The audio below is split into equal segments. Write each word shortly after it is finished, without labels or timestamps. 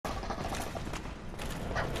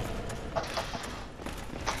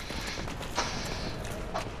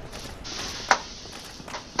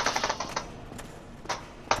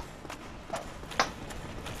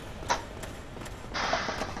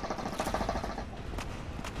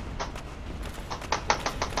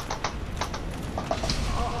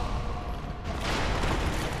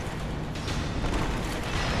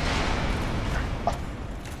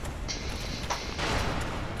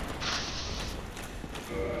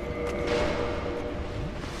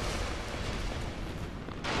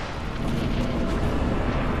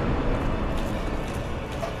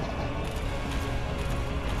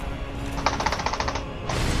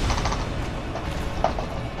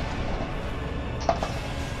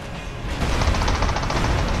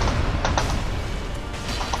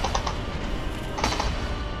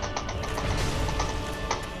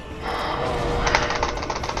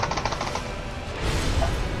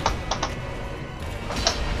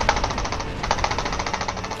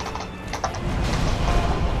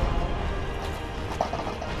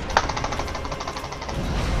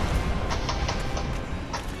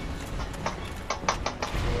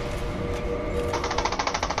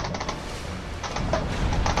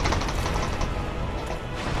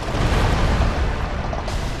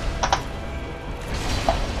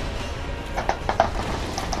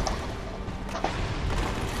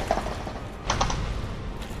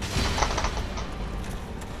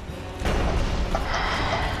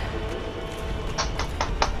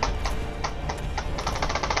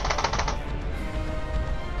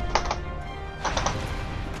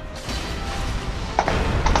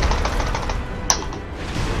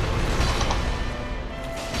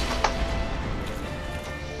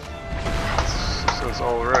was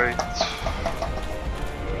alright.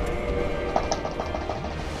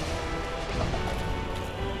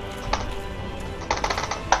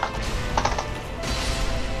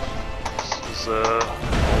 This is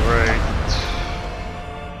alright.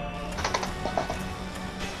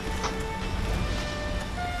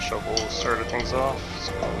 Shovel started things off,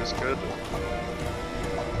 so always good.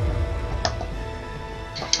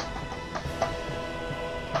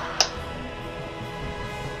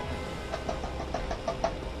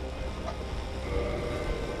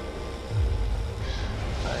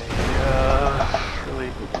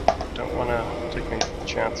 Don't want to take any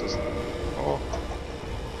chances. Oh.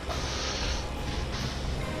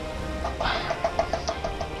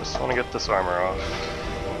 Just want to get this armor off.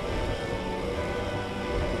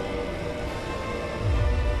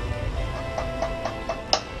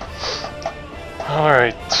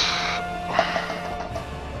 Alright.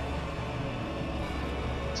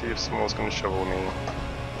 See if Smough's going to shovel me.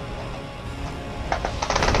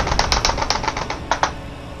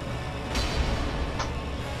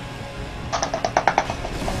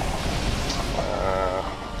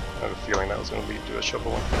 I have a feeling that was going to lead to a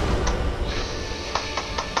shovel.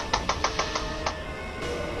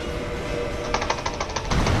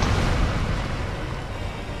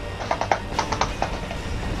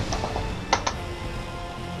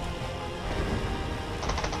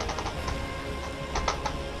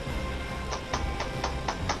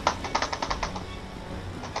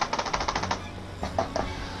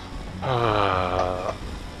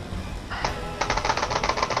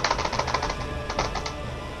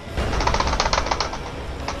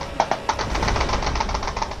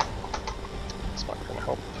 It's not going to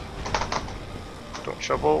help. Don't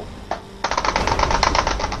shovel.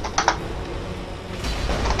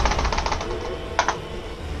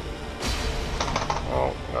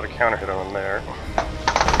 Oh, got a counter hit on there.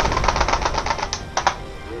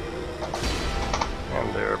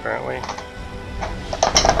 And there, apparently.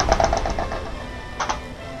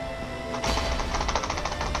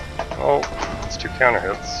 Oh, it's 2 counter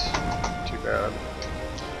hits. Too bad.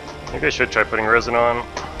 Maybe I should try putting resin on.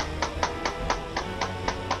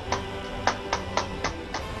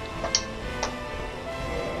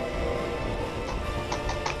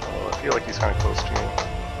 Oh, I feel like he's kind of close to me.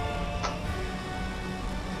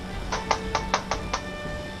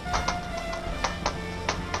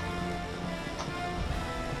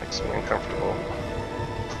 Makes me uncomfortable.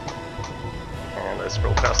 And I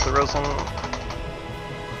scroll past the resin.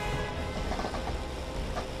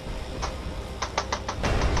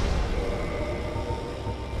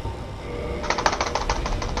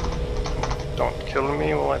 Don't kill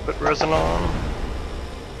me while I put resin on.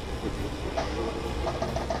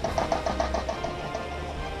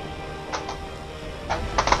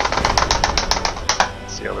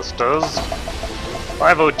 Let's see how this does.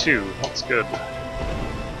 502, that's good.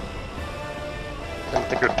 Didn't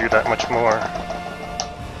think it would do that much more.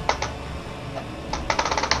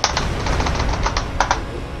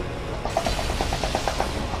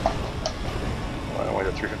 Well, I only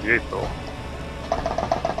did 358 though.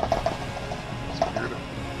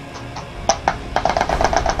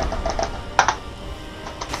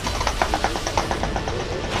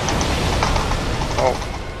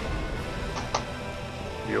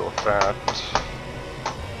 Deal with that.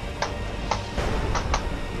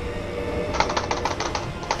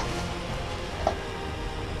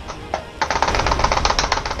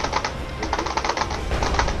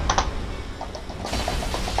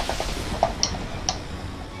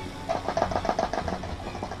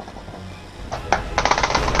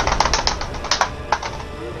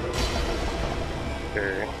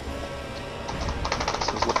 Okay. This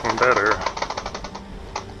is looking better.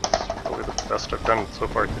 Probably the best I've done so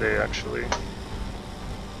far today, actually.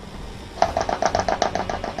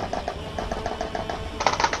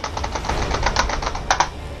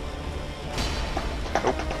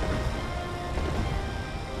 Nope.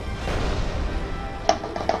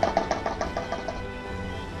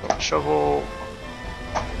 Shovel.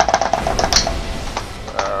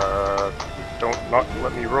 Don't not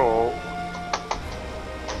let me roll.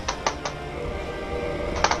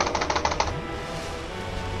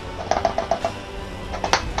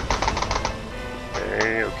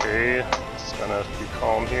 Okay, just gonna be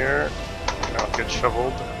calm here. Not get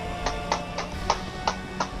shoveled.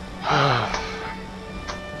 Oh,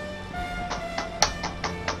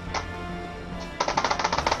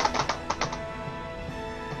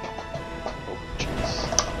 jeez.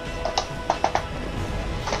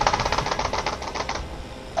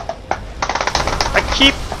 I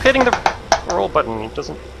keep hitting the roll button. It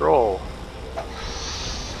doesn't roll.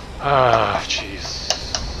 Ah, jeez.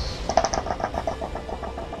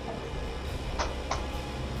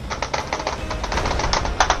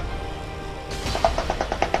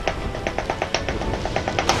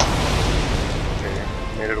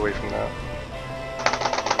 away from that.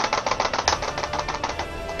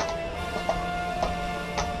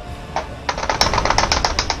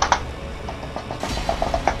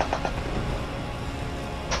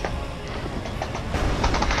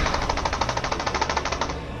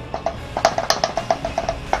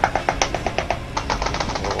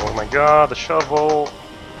 Oh my god, the shovel!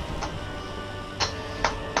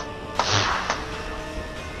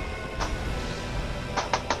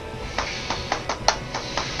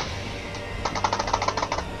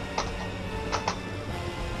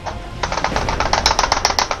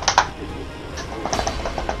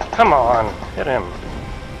 Come on, hit him.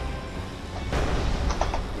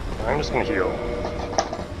 I'm just gonna heal.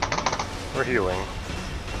 We're healing.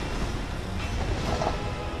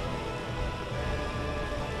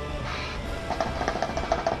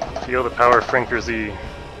 Feel the power of Franker-Z.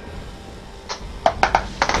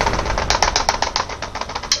 That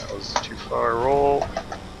was too far. Roll.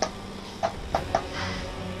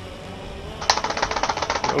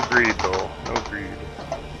 No greed though. No greed.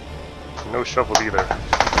 No shovel either.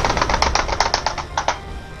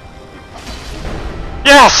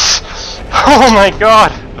 Yes! Oh my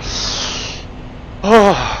god!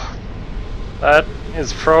 Oh, that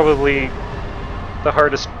is probably the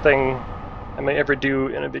hardest thing I may ever do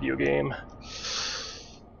in a video game.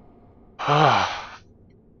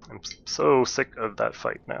 I'm so sick of that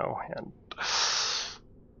fight now, and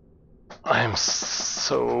I'm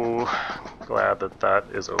so glad that that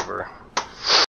is over.